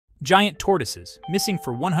Giant tortoises, missing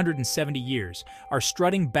for 170 years, are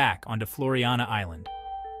strutting back onto Floreana Island.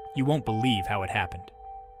 You won't believe how it happened.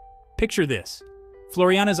 Picture this.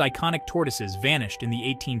 Floreana's iconic tortoises vanished in the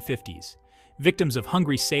 1850s, victims of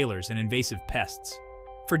hungry sailors and invasive pests.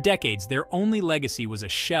 For decades, their only legacy was a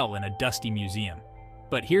shell in a dusty museum.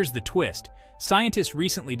 But here's the twist. Scientists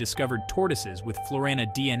recently discovered tortoises with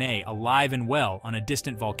Floreana DNA alive and well on a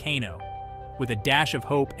distant volcano. With a dash of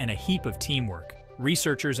hope and a heap of teamwork,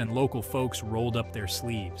 researchers and local folks rolled up their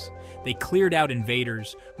sleeves. They cleared out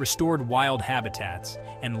invaders, restored wild habitats,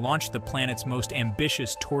 and launched the planet's most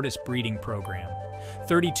ambitious tortoise breeding program.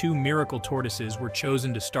 32 miracle tortoises were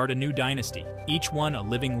chosen to start a new dynasty, each one a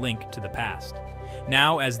living link to the past.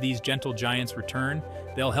 Now, as these gentle giants return,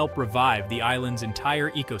 they'll help revive the island's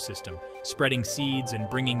entire ecosystem, spreading seeds and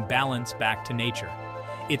bringing balance back to nature.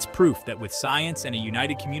 It's proof that with science and a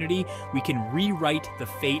united community, we can rewrite the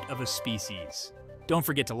fate of a species. Don't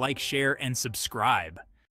forget to like, share, and subscribe.